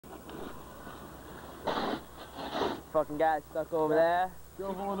fucking guy stuck over there.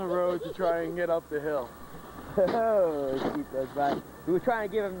 Drove on the road to try and get up the hill. Oh, keep those right. We were trying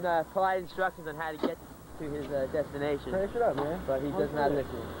to give him polite instructions on how to get to his destination. Crank it up, man. But he does not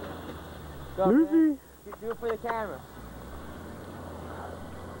listen. Go, Lucy! man. Do it for the camera.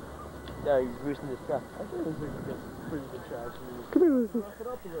 No, he's roosting his stuff. I think this is a pretty good shot. Come here, Lucy. Rough it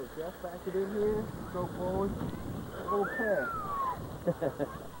up a little, Jeff. Back it in here. Go forward. A little pass.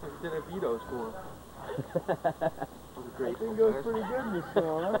 Did a veto score. I think it goes pretty good in this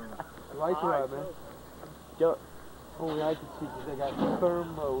snow, huh? Lights are out, man. Joe. Only I can see because they got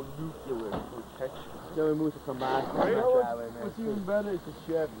thermonuclear protection. Joey moves it from Mars. You know what's even better? It's a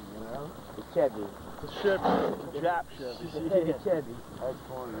Chevy, you know? The Chevy. It's a Chevy. Jap Chevy. The Chevy. That's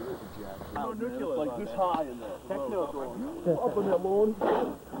funny. It is a Jap Chevy. No nuclear. Like this high in there. Techno going. Up in that lawn.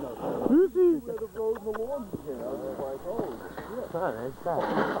 Lucy! Where the road and the lawn begin. I was like, oh, shit. Fine, man. Stop.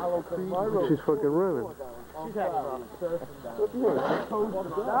 Follow my road. She's fucking running. She's having fun.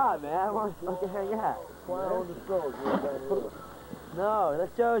 Nah, man. I want to fucking hang out. Fly on the stroke. No,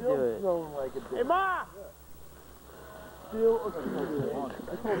 let Joe do it. Snowing like a Hey, Ma! Still a snowing.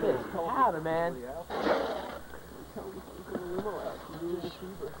 I told this. Powder, man.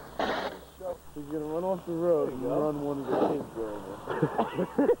 He's gonna run off the road and run one of the kids over.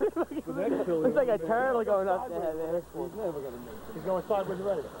 Looks like a turtle going up there, man. He's never gonna make it. He's going sideways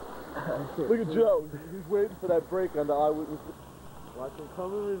already. Look at Joe. He's waiting for that break on the eyewitness. Watch him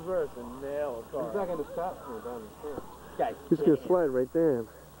come in reverse and nail a car. He's not going to stop for it down the stairs. Guys, He's gonna slide right down.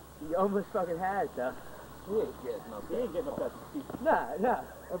 he almost fucking has, though. He ain't getting up. He ain't getting up that steep. Nah.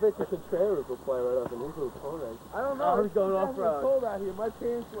 I bet you Contreras will fly right up and into the corner. I don't know. Oh, he's going It's off-road. cold out here. My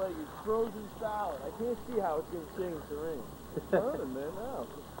pants like it's frozen solid. I can't see how it's going to change the rain. It's turning, man, now.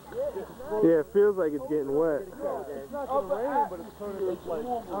 Yeah, it feels like it's getting wet. No, it's not going to rain, but it's turning into like,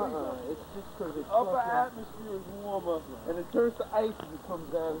 It's just because it's upper atmosphere is warmer, and it turns to ice as it comes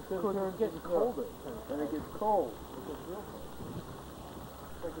down. It turns getting colder. and it gets cold. It gets real cold.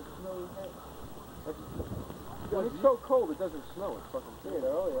 It's like a snowy night. When it's so cold, it doesn't snow. It's fucking Yeah,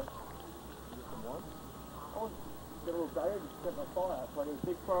 cold. earlier. Get some one. Oh, get a little diet. Just get my car out. So I can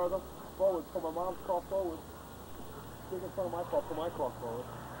dig further forward. Pull my mom's car forward. Dig in front of my car. Pull my car forward.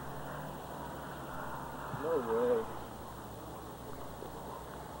 No way.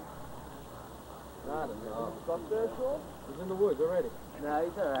 Not enough. Up there, Sean? He's in the woods already. No,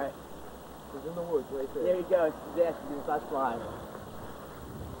 he's alright. He's in the woods right there. There he goes. He's asking if I fly.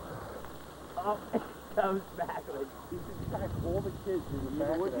 Oh, comes back like He's got all the kids in the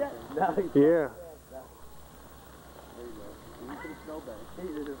back of that thing. no, he's Yeah. There you go. He's in the snowbank.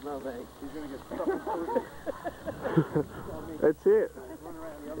 he's in the snowbank. He's going to get stuck in prison. That's it. Run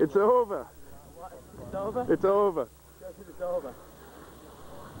around the other It's over. It's over? It's over. It's over.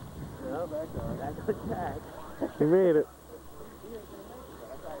 No, back on track. He made it.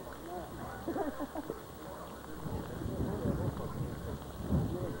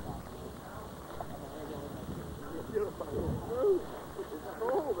 It's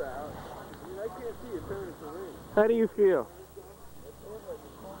cold out. I mean, I can't see it turning to rain. How do you feel?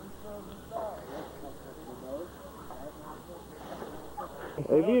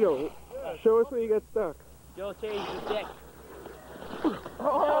 Hey Vito, show us where you got stuck. Joe changed his deck.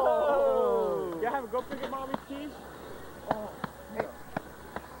 Oh! You have go pick up mommy's keys? Oh, hey.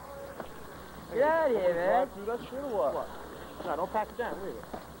 Get out of here, man. Through that shit or what? No, don't pack it down. Leave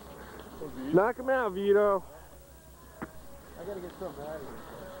it. Knock him out, Vito. I gotta get something out of here.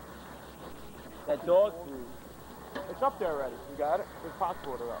 That dog food. It's up there already. You got it? There's pot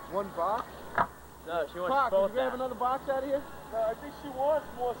water up. One box? No, she wants Pop, both can you grab now. another box out of here? No, I think she wants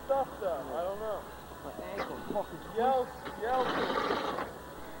more stuff though. I don't know. My ankle fucking Yell.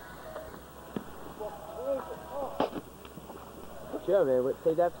 Sure, man.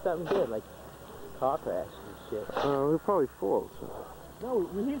 Say that for something good, like car crash and shit. We're probably full. So. No,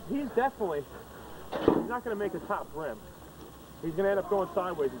 he's definitely, he's not going to make a top rim. He's going to end up going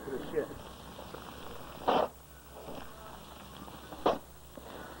sideways into the shit. Are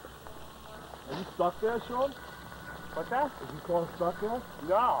you stuck there, Sean? What's that? Is your car stuck there?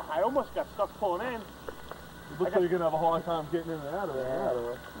 No, I almost got stuck pulling in. It looks like you're gonna have a hard time getting in and out of it.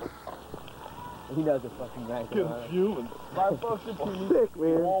 Yeah. He knows the fucking right. Getting fuming. Sick,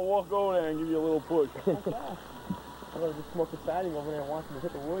 man. We'll go there and give you a little push. I'm going to just smoke the siding over there and watch him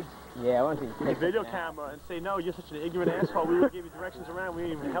hit the woods. Yeah, I want to see The video camera and say, no, you're such an ignorant asshole. We would give you directions around. We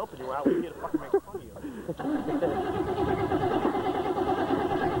ain't even helping you out. We're here to fucking make fun of you.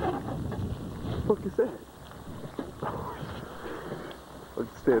 What the fuck is that?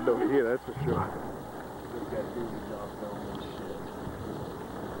 Let's stand over here, that's for sure.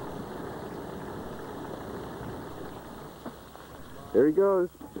 There he goes.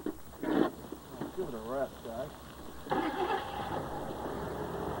 Give it a rest, guy.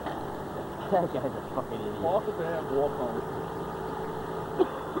 That guy's a fucking idiot. Off the damn walk on.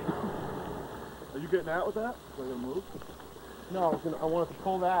 Are you getting out with that? Is that gonna move? No, I wanted to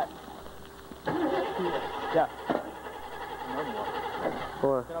pull that. Yeah. Remember what?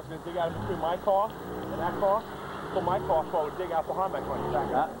 What? Then I was going to dig out between my car and that car. Pull my car forward, dig out behind my car and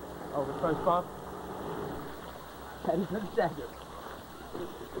back up. Over the first bump. 10 seconds.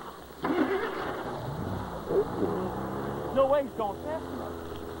 No way he's going fast enough.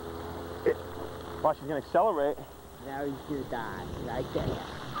 Watch, he's going to accelerate. Now he's gonna die. Like that.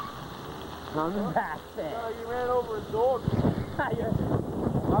 On the back there. Oh, you ran over a dog.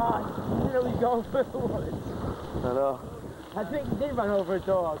 Oh, you know he's going for the woods. I know. I think he did run over a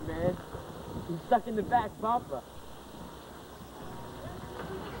dog, man. He's stuck in the back bumper.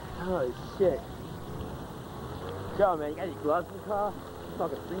 Holy shit. Yo, man, you got any gloves in the car? It's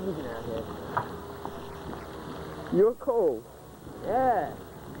fucking freezing out here. You're cold. Yeah.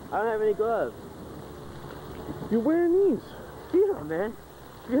 I don't have any gloves. You're wearing these. Feel it, man.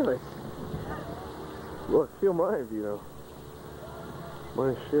 Feel it. Look, feel mine, Vito.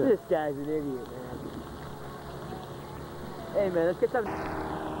 My shit. This guy's an idiot, man. Hey, man, let's get some... Yeah.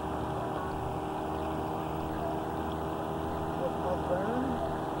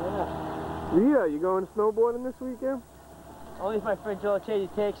 Vito, you going snowboarding this weekend? Only if my friend Joel Chady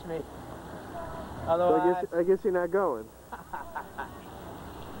takes me. So Otherwise... I guess you're not going.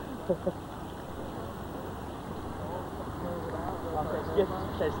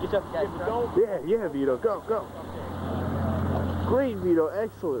 Yeah, Vito, go. Great, Vito,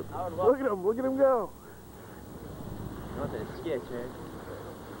 excellent. Look at him go. I want that sketch, man.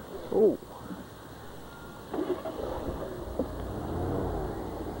 Oh.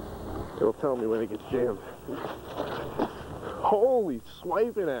 It'll tell me when it gets jammed. Holy,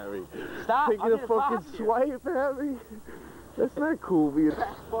 swiping at me. Stop! Taking a fucking swipe at me? That's not cool, Vito.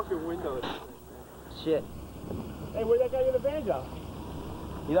 Fucking window. Shit. Hey, where'd that guy get a van go?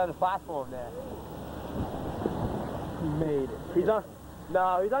 He's on the platform there. He made it. He's on...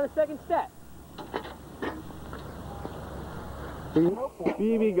 No, he's on the second step.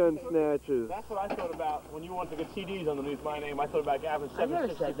 BB gun snatches. That's what I thought about when you wanted to get CDs underneath my name. I thought about Gavin I never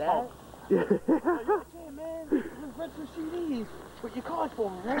 766 said that. Yeah. Hey, man, let's rent some CDs. Put your card for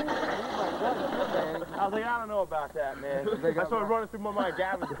me, man. I was like, I don't know about that, man. That's what running through my mind.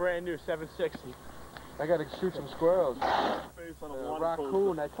 Gavin's brand new 760. I gotta shoot some squirrels. Face on a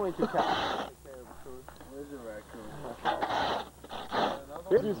Raccoon, that 22 cal. Where's your raccoon?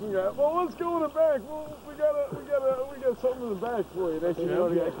 Well, let's go in the back. Well, we got something in the back for you. Next thing you know,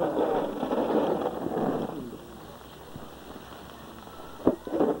 the guy comes back.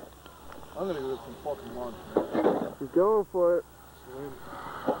 I'm gonna go get some fucking lunch, man. He's going for it.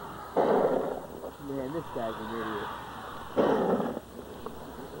 Man, this guy's an idiot.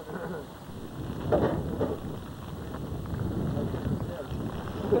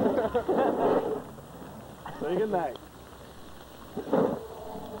 Say good night.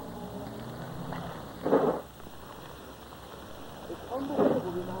 It's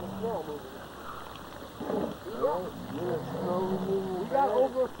unbelievable the amount of snow moving. We got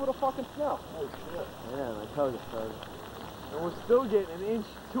over a foot of fucking snow. Oh shit. Yeah, my toes are frozen. And we're still getting an inch,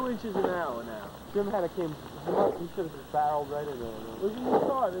 2 inches an hour now. Jim had a came... He should have just barreled right in there. Look at your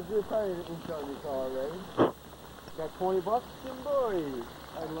car. There's probably an inch on your car already. Got 20 bucks? Jim boys.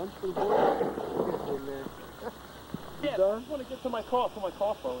 I had lunch for the boys. Look at him, man. Yeah, I just want to get to my car, put my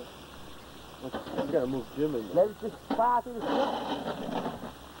car forward. You gotta move Jim in there. Let it just fly through the snow.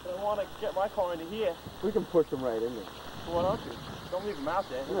 I want to get my car into here. We can push him right in there. So why don't you? Don't leave him out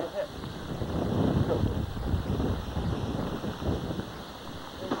there. He'll get hit.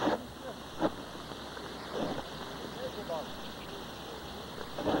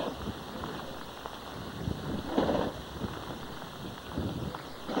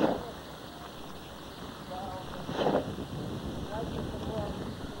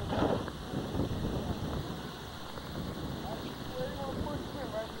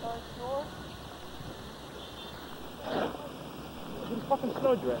 Fucking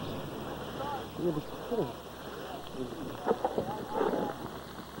snow dress. Yeah, but cool.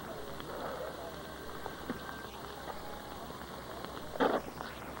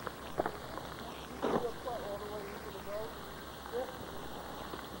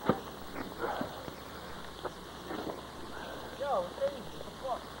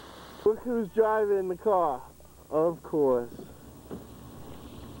 Look who's driving the car. Of course.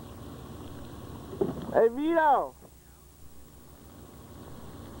 Hey, Vito!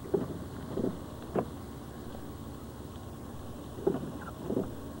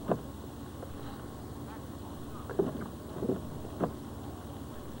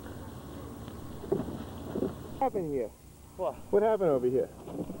 happened here? What? What happened over here?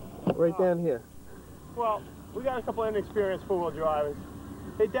 Right down here. Well, we got a couple of inexperienced four-wheel drivers.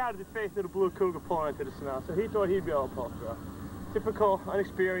 They doubted the faith of the Blue Cougar pulling into the snow, so he thought he'd be able to pull through. Typical,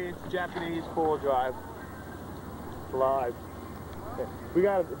 unexperienced Japanese four-wheel drive. Live. Okay. We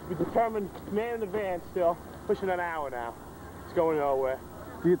got a determined man in the van still, pushing an hour now. It's going nowhere.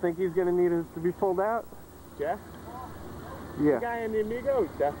 Do you think he's gonna need us to be pulled out? Jeff? Yeah. The guy in the Amigo?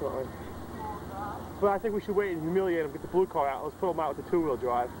 Definitely. But I think we should wait and humiliate him, get the blue car out. Let's put him out with the two-wheel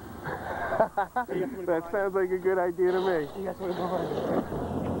drive. That sounds like a good idea to me. You got something behind me.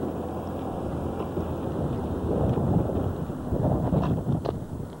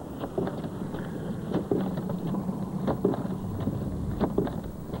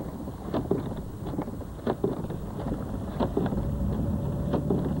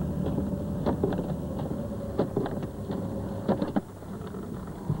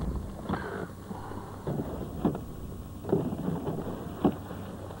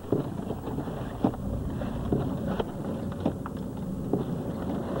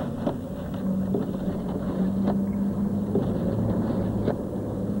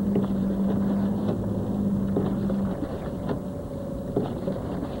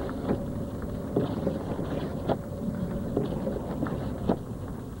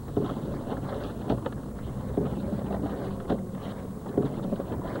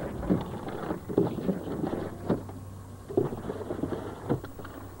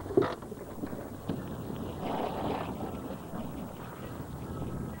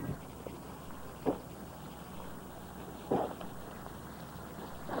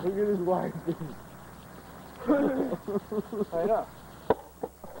 Look at his wife. I know.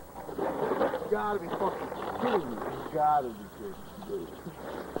 You gotta be fucking kidding me. You gotta be kidding me.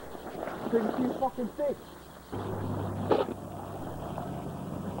 Couldn't see fucking thick.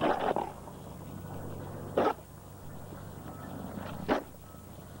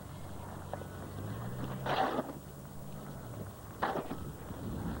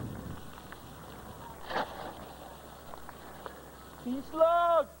 Sea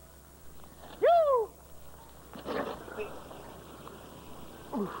slug! Woo!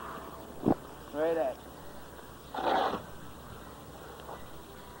 Right at.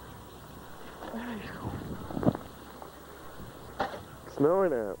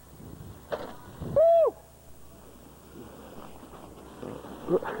 Snowing out. Woo!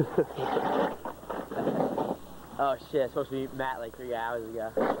 Oh shit, supposed to be Matt like 3 hours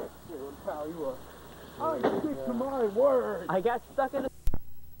ago. Oh, stick to my word. I got stuck in the